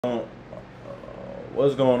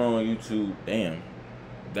What's going on YouTube? Damn,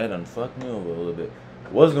 that done fucked me over a little bit.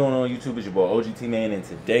 What's going on YouTube? It's your boy Ogtmane, and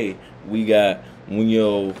today we got when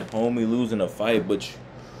your homie losing a fight, but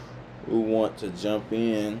we want to jump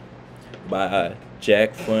in by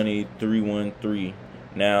Jack Funny 313.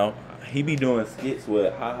 Now he be doing skits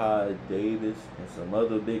with Haha Davis and some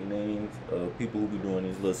other big names of people who be doing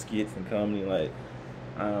these little skits and comedy like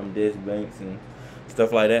Des Banks and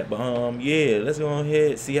stuff like that. But yeah, let's go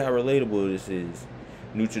ahead see how relatable this is.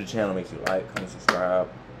 New to the channel, make sure you like, comment, subscribe.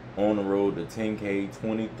 On the road to 10K,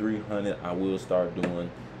 2,300. I will start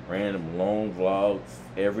doing random long vlogs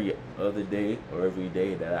every other day or every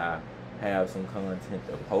day that I have some content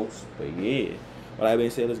to post. But yeah, with that being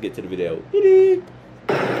said, let's get to the video.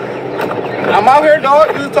 I'm out here,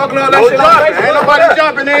 dog. You was talking all that shit. Ain't nobody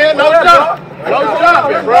jumping in. No jumping. No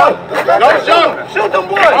jumping, bro. No jumping. Shoot them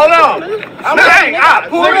boys. Hold on. I'm saying, you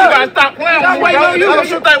gotta stop playing with me, bro. I don't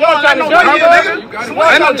shoot that one shot.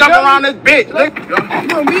 Ain't no jumping around this bitch. Get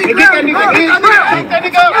that nigga.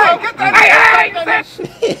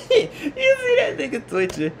 You see that nigga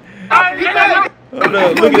twitching? Hold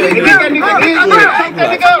up, look at that nigga.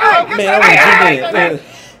 Man, I was jumping.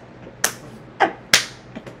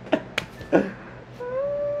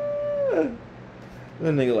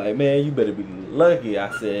 That nigga like, man, you better be lucky I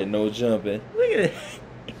said no jumping. Look at it.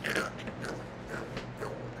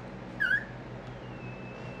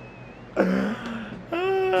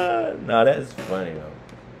 Nah, that's funny though.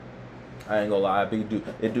 I ain't gonna lie,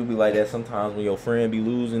 it do be like that sometimes when your friend be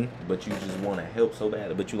losing, but you just want to help so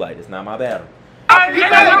bad, but you like, it's not my battle. Get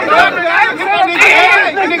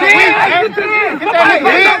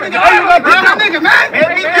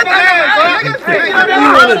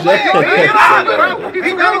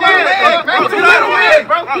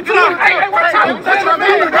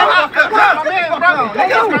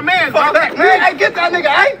that nigga,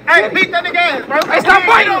 hey, beat that nigga ass, bro. Hey, stop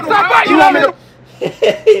fighting, stop fighting. You want me to...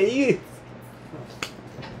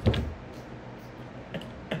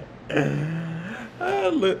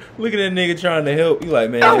 Look at that nigga trying to help. You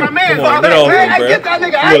like, man, that's my man, come on, get off him, bro. Get that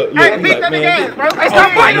nigga, hey, beat that nigga ass, bro. Hey,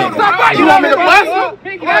 stop fighting, stop fighting. You want me to bust?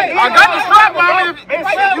 I got the strap on me.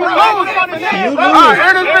 You lose. Alright,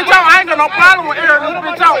 air this bitch out. I ain't got no problem with airing this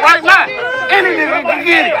bitch out right now. Any nigga can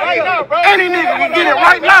get it. Any nigga can get it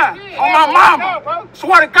right now. On my mama.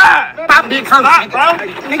 Swear to God. Stop being cursed, bro.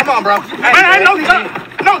 Come on, bro. Man, ain't no jump.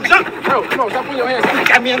 No jump. Bro, come on, stop putting your hands. He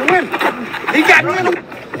got me in the wind. He got me in the wind.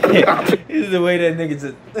 This is the way that nigga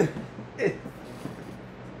just...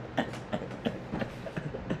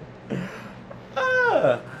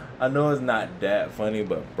 I know it's not that funny,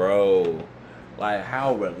 but bro, like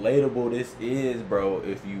how relatable this is, bro.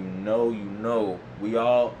 If you know, you know.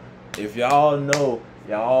 If y'all know,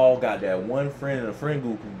 y'all got that one friend in a friend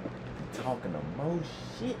group who talking the most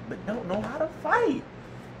shit but don't know how to fight.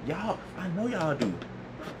 Y'all, I know y'all do.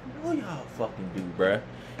 I know y'all fucking do, bruh.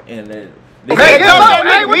 And then hey,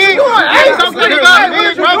 what you doing? Hey, something about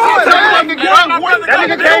me, bro. That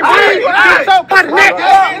nigga can't breathe. So by the neck,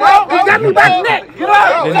 bro. He got me by the neck. Get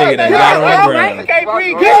up. This nigga done got on the ground. I can't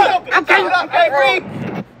breathe. Get up. I can't breathe.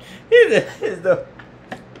 He's the...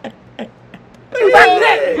 By the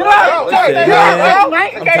neck. Get up. Get up. I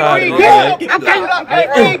can't breathe. Get up. I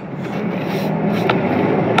can't breathe.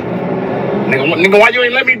 Nigga, why you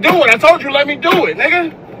ain't let me do it? I told you let me do it,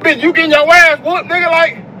 nigga. Bitch, you getting your ass whooped, nigga,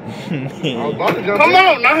 like... I was about to jump Come in.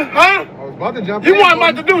 on now, huh? I was about to jump You in. wasn't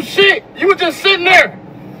about to do shit. You was just sitting there.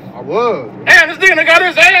 I was. And this nigga got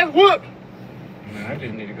his ass whooped. Man, I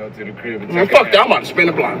just need to go to the crib and Man, check fuck that. I'm about to spin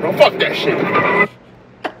the block, bro. Fuck that shit.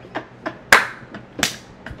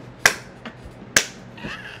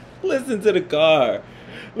 Listen to the car.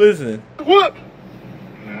 Listen. Whoop.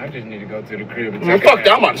 Man, I just need to go to the crib and Man, check fuck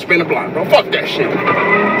that. I'm about to spin the block, bro. Fuck that shit.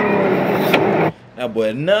 That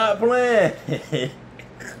boy not playing.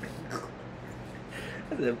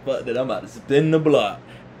 I said, fuck that, I'm about to spin the block.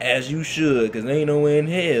 As you should, because ain't no way in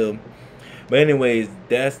hell. But anyways,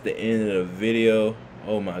 that's the end of the video.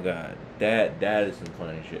 Oh my god. That is some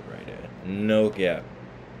funny shit right there. No cap.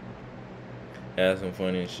 That's some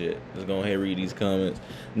funny shit. Let's go ahead and read these comments.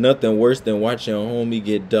 Nothing worse than watching a homie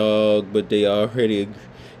get dogged, but they already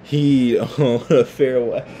heed on a fair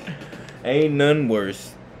wife. Ain't none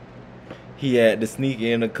worse. He had to sneak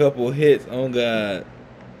in a couple hits. Oh God.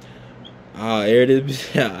 Oh, air this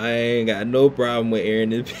bitch out. I ain't got no problem with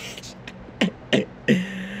airing this bitch.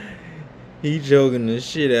 He joking the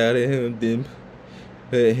shit out of him, then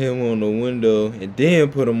put him on the window, and then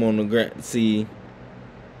put him on the ground. See,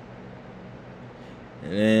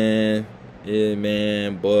 and yeah,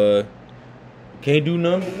 man, boy, can't do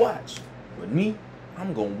nothing but watch. But me,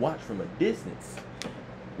 I'm gonna watch from a distance.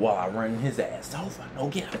 while I run his ass over. No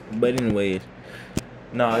cap. But anyways,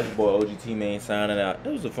 nah, it's your boy Ogtmane signing out. It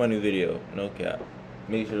was a funny video. No cap.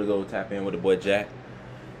 Make sure to go tap in with the boy Jack.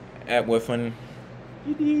 At What Funny.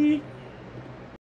 You dig?